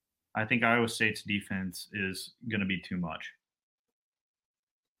I think Iowa State's defense is going to be too much.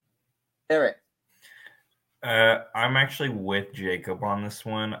 Eric. I'm actually with Jacob on this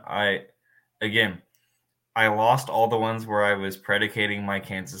one. I lost all the ones where I was predicating my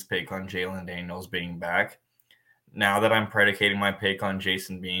Kansas pick on Jalen Daniels being back. Now that I'm predicating my pick on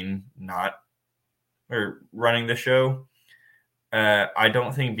Jason Bean running the show, I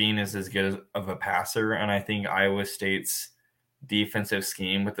don't think Bean is as good of a passer, and I think Iowa State's defensive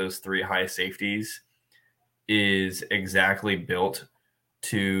scheme with those three high safeties is exactly built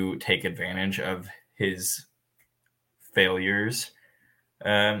to take advantage of his failures.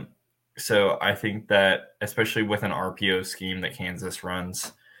 So I think that, especially with an RPO scheme that Kansas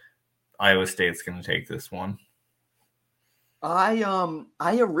runs, Iowa State's going to take this one. I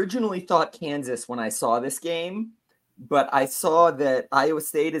originally thought Kansas when I saw this game, but I saw that Iowa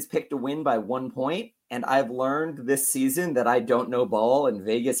State has picked a win by 1 point, and I've learned this season that I don't know ball, and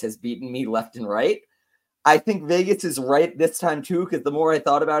Vegas has beaten me left and right. I think Vegas is right this time too, because the more I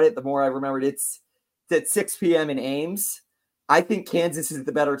thought about it, the more I remembered it's at 6 p.m. in Ames. I think Kansas is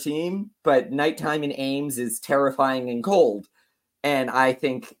the better team, but nighttime in Ames is terrifying and cold. And I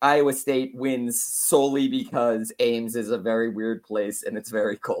think Iowa State wins solely because Ames is a very weird place and it's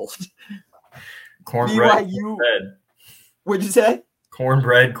very cold. Cornbread, BYU, corn-fed. What'd you say?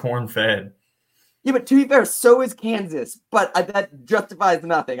 Cornbread, corn-fed. Yeah, but to be fair, so is Kansas. But that justifies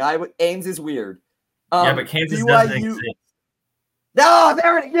nothing. Ames is weird. Yeah, but Kansas doesn't exist. No,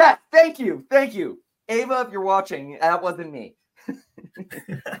 there it is. Yeah, thank you. Ava, if you're watching, that wasn't me.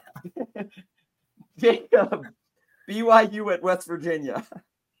 Jacob, BYU at West Virginia.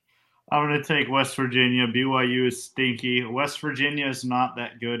 I'm going to take West Virginia. BYU is stinky. West Virginia is not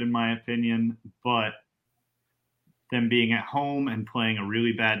that good in my opinion, but them being at home and playing a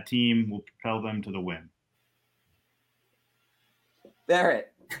really bad team will propel them to the win.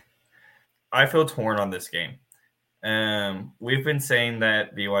 Barrett. I feel torn on this game. We've been saying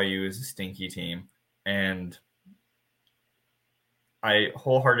that BYU is a stinky team, and I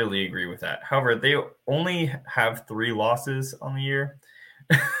wholeheartedly agree with that. However, they only have 3 losses on the year.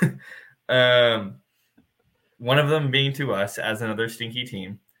 One of them being to us as another stinky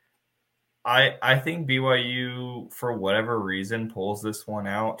team. I think BYU, for whatever reason, pulls this one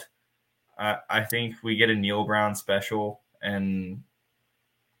out. I think we get a Neil Brown special, and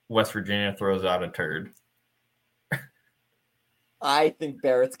West Virginia throws out a turd. I think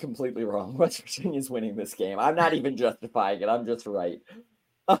Barrett's completely wrong. West Virginia's winning this game. I'm not even justifying it. I'm just right.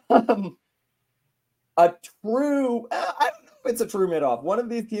 I don't know if it's a true mid-off. One of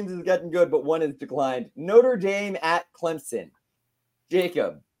these teams is getting good, but one has declined. Notre Dame at Clemson.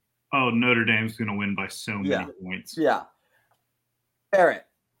 Jacob. Oh, Notre Dame's going to win by so many points. Yeah. Barrett.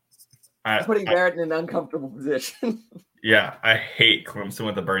 Putting Barrett in an uncomfortable position. Yeah, I hate Clemson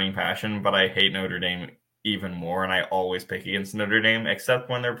with a burning passion, but I hate Notre Dame even more, and I always pick against Notre Dame,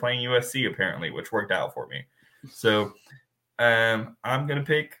 except when they're playing USC, apparently, which worked out for me. So I'm going to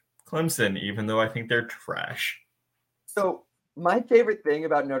pick Clemson, even though I think they're trash. So my favorite thing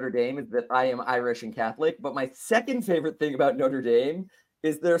about Notre Dame is that I am Irish and Catholic, but my second favorite thing about Notre Dame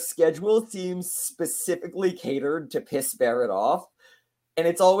is their schedule seems specifically catered to piss Barrett off. And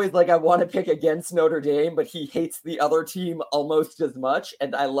it's always like I want to pick against Notre Dame, but he hates the other team almost as much.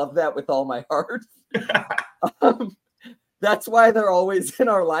 And I love that with all my heart. That's why they're always in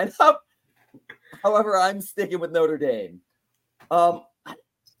our lineup. However, I'm sticking with Notre Dame.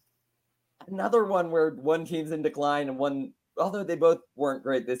 Another one where one team's in decline and one, although they both weren't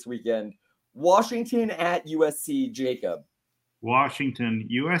great this weekend. Washington at USC, Jacob. Washington,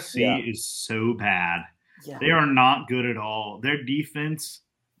 USC is so bad. Yeah. They are not good at all. Their defense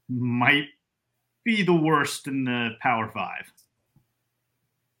might be the worst in the Power 5.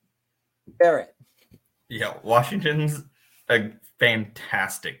 Barrett. Yeah, Washington's a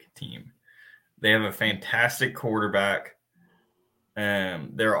fantastic team. They have a fantastic quarterback.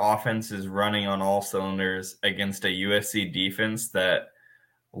 Their offense is running on all cylinders against a USC defense that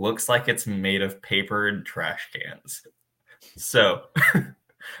looks like it's made of paper and trash cans. So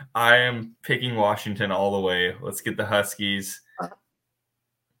I am picking Washington all the way. Let's get the Huskies.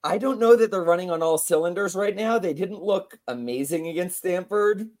 I don't know that they're running on all cylinders right now. They didn't look amazing against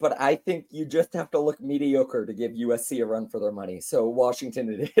Stanford, but I think you just have to look mediocre to give USC a run for their money. So Washington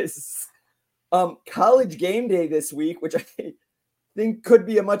it is. College game day this week, which I think could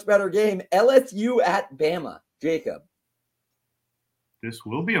be a much better game. LSU at Bama. Jacob. This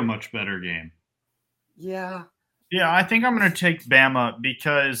will be a much better game. Yeah. Yeah, I think I'm going to take Bama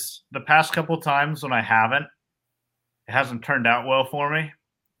because the past couple of times when I haven't, it hasn't turned out well for me.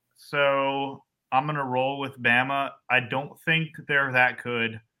 So I'm going to roll with Bama. I don't think they're that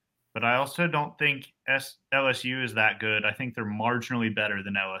good, but I also don't think LSU is that good. I think they're marginally better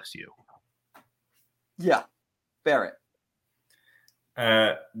than LSU. Yeah. Barrett.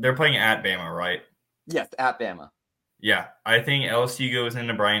 They're playing at Bama, right? Yes, at Bama. Yeah, I think LSU goes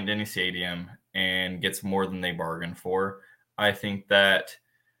into Bryant-Denny Stadium and gets more than they bargained for. I think that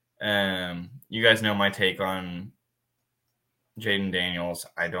you guys know my take on Jaden Daniels.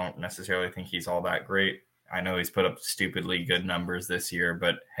 I don't necessarily think he's all that great. I know he's put up stupidly good numbers this year,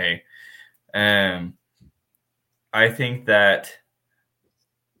 but hey, I think that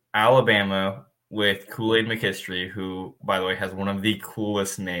Alabama with Kool-Aid McKinstry, who, by the way, has one of the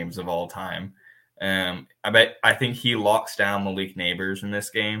coolest names of all time, I think he locks down Malik Neighbors in this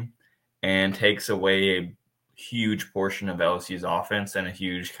game and takes away a huge portion of LSU's offense and a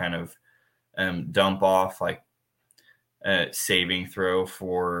huge kind of dump off, like saving throw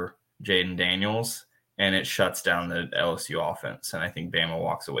for Jaden Daniels, and it shuts down the LSU offense. And I think Bama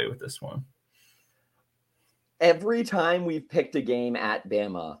walks away with this one. Every time we've picked a game at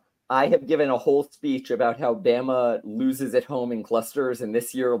Bama, I have given a whole speech about how Bama loses at home in clusters, and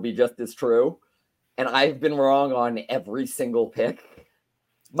this year will be just as true. And I've been wrong on every single pick.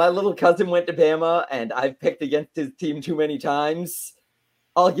 My little cousin went to Bama, and I've picked against his team too many times.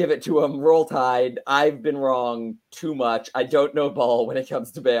 I'll give it to him. Roll Tide. I've been wrong too much. I don't know ball when it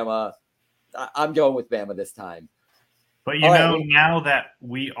comes to Bama. I'm going with Bama this time. But now that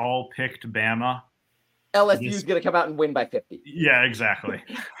we all picked Bama, LSU's going to come out and win by 50. Yeah, exactly.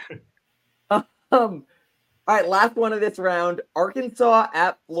 All right, last one of this round. Arkansas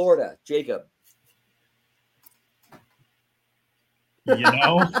at Florida. Jacob.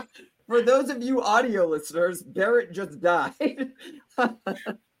 For those of you audio listeners, Barrett just died.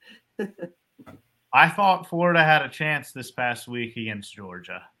 I thought Florida had a chance this past week against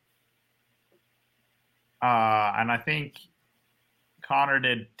Georgia. And I think Connor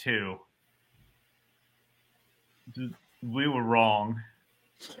did too. We were wrong,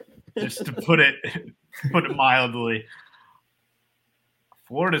 just to put it mildly.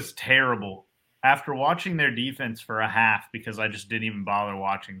 Florida's terrible. After watching their defense for a half, because I just didn't even bother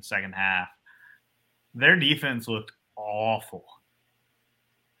watching the second half, their defense looked awful.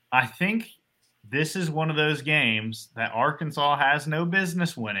 I think this is one of those games that Arkansas has no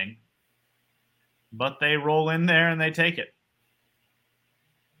business winning, but they roll in there and they take it.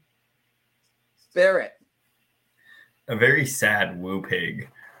 Barrett. A very sad woo pig.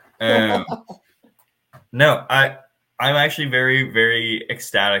 No, I'm actually very, very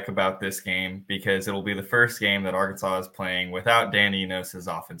ecstatic about this game because it'll be the first game that Arkansas is playing without Dan Enos as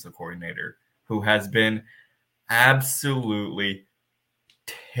offensive coordinator, who has been absolutely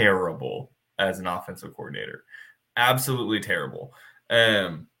terrible as an offensive coordinator. Absolutely terrible.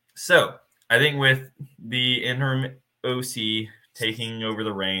 So I think with the interim OC taking over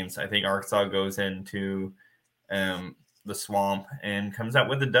the reins, I think Arkansas goes into the swamp and comes out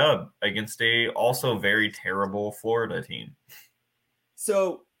with a dub against a also very terrible Florida team.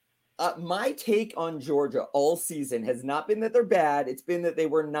 So my take on Georgia all season has not been that they're bad. It's been that they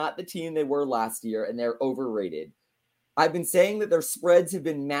were not the team they were last year and they're overrated. I've been saying that their spreads have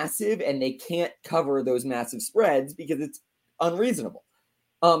been massive and they can't cover those massive spreads because it's unreasonable.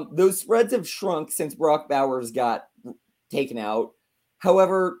 Those spreads have shrunk since Brock Bowers got taken out.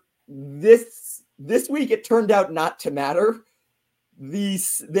 However, this week it turned out not to matter.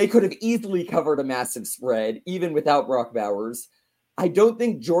 They could have easily covered a massive spread even without Brock Bowers. I don't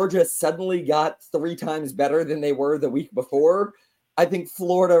think Georgia suddenly got 3 times better than they were the week before. I think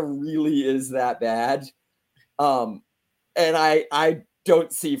Florida really is that bad. And I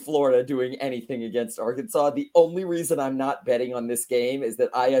don't see Florida doing anything against Arkansas. The only reason I'm not betting on this game is that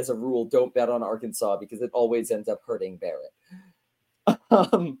I, as a rule, don't bet on Arkansas because it always ends up hurting Barrett.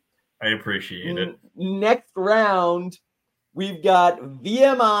 I appreciate it. Next round, we've got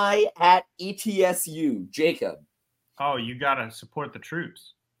VMI at ETSU. Jacob. Oh, you got to support the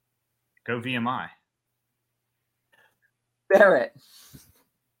troops. Go VMI. Barrett.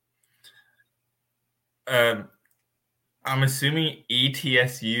 I'm assuming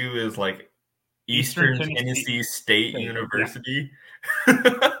ETSU is like Eastern Tennessee State University.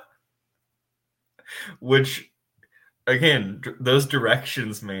 Yeah. Which, again, those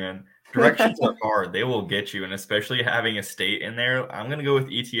directions, man. Directions are hard. They will get you. And especially having a state in there, I'm going to go with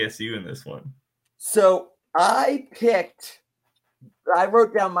ETSU in this one. So I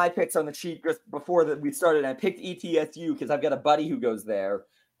wrote down my picks on the sheet just before that we started. I picked ETSU because I've got a buddy who goes there.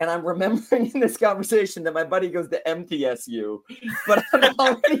 And I'm remembering in this conversation that my buddy goes to MTSU, but I'm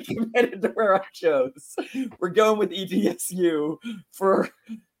already committed to where I chose. We're going with ETSU for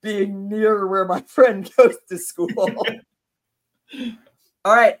being near where my friend goes to school.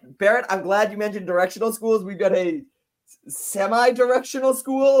 All right, Barrett, I'm glad you mentioned directional schools. We've got a semi-directional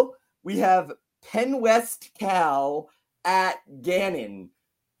school. We have Penn West Cal at Gannon.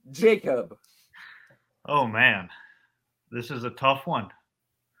 Jacob. Oh, man. This is a tough one.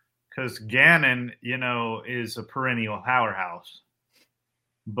 Because Gannon, is a perennial powerhouse.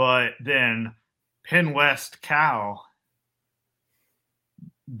 But then Penn West Cal,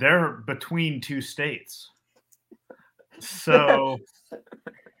 they're between 2 states. So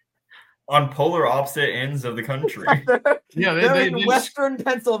on polar opposite ends of the country. they're in Western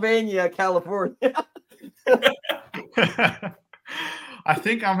Pennsylvania, California. I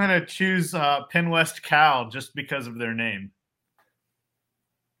think I'm going to choose Penn West Cal just because of their name.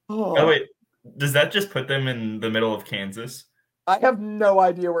 Oh, wait. Does that just put them in the middle of Kansas? I have no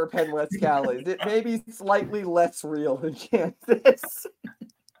idea where Penn West Cal is. It may be slightly less real than Kansas.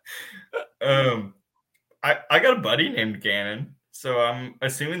 I got a buddy named Gannon, so I'm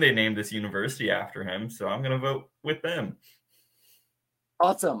assuming they named this university after him, so I'm going to vote with them.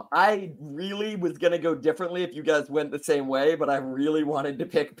 Awesome. I really was going to go differently if you guys went the same way, but I really wanted to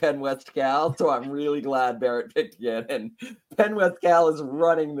pick Penn West Cal, so I'm really glad Barrett picked Gannon. Penn West Cal is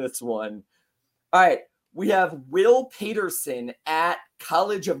running this one. All right. We have Will Peterson at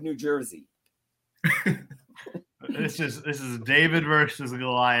College of New Jersey. This is David versus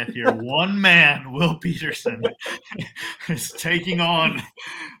Goliath here. One man, Will Peterson, is taking on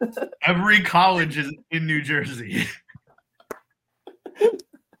every college in New Jersey.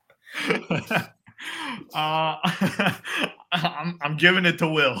 I'm giving it to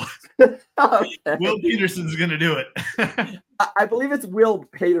Will. Okay. Will Peterson's gonna do it. I believe it's Will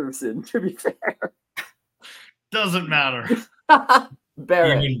Peterson, to be fair. Doesn't matter.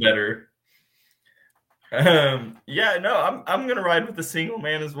 Barrett. Even better. I'm gonna ride with the single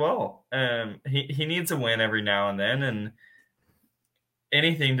man as well. He needs a win every now and then, and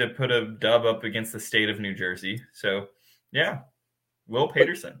anything to put a dub up against the state of New Jersey. So yeah, Will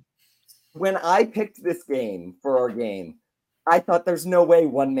Peterson. When I picked this game for our game, I thought there's no way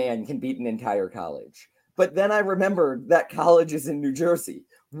one man can beat an entire college. But then I remembered that college is in New Jersey.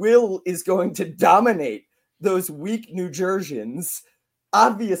 Will is going to dominate those weak New Jerseyans.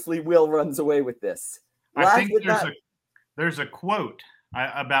 Obviously, Will runs away with this. I think there's a quote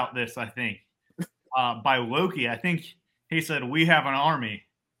about this, I think, by Loki. I think he said, "We have an army."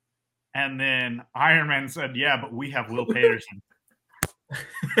 And then Iron Man said, "Yeah, but we have Will Peterson."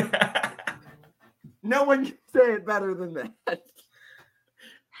 No one can say it better than that.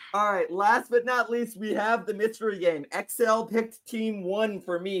 All right, last but not least, we have the mystery game. XL picked team 1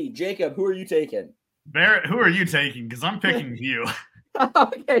 for me. Jacob, who are you taking? Barrett, who are you taking? Because I'm picking you.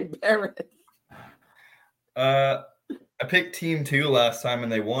 Okay, Barrett. I picked team 2 last time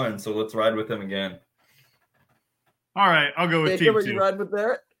and they won, so let's ride with them again. All right, I'll go with Jacob, team 2. are you riding with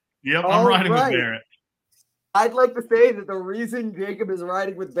Barrett? Yep, I'm riding with Barrett. I'd like to say that the reason Jacob is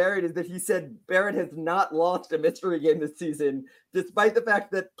riding with Barrett is that he said Barrett has not lost a mystery game this season, despite the fact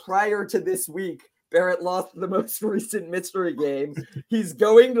that prior to this week, Barrett lost the most recent mystery game. He's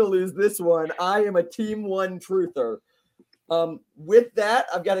going to lose this one. I am a team 1 truther. With that,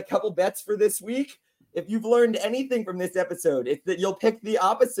 I've got a couple bets for this week. If you've learned anything from this episode, it's that you'll pick the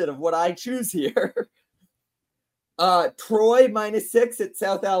opposite of what I choose here. Troy -6 at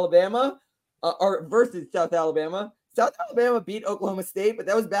South Alabama. Or versus South Alabama. South Alabama beat Oklahoma State, but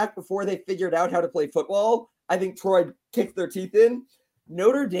that was back before they figured out how to play football. I think Troy kicked their teeth in.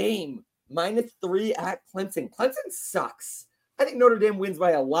 Notre Dame -3 at Clemson. Clemson sucks. I think Notre Dame wins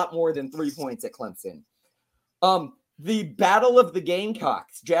by a lot more than 3 points at Clemson. The battle of the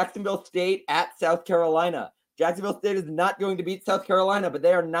Gamecocks. Jacksonville State at South Carolina. Jacksonville State is not going to beat South Carolina, but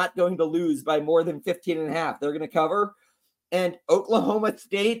they are not going to lose by more than 15.5. They're going to cover. And Oklahoma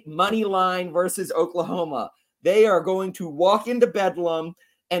State money line versus Oklahoma. They are going to walk into Bedlam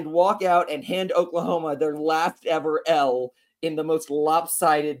and walk out and hand Oklahoma their last ever L in the most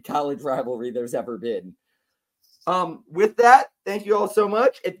lopsided college rivalry there's ever been. With that, thank you all so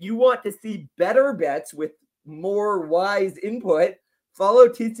much. If you want to see better bets with more wise input, follow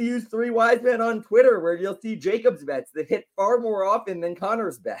TCU's 3 Wise Men on Twitter, where you'll see Jacob's bets that hit far more often than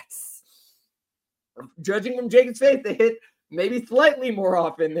Connor's bets. Judging from Jacob's face, they hit maybe slightly more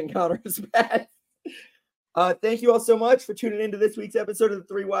often than Connor's bets. Thank you all so much for tuning into this week's episode of the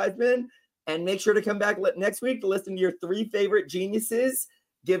 3 Wise Men. And make sure to come back next week to listen to your 3 favorite geniuses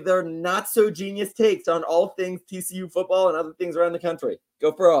give their not-so-genius takes on all things TCU football and other things around the country.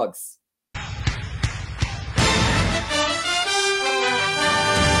 Go Frogs.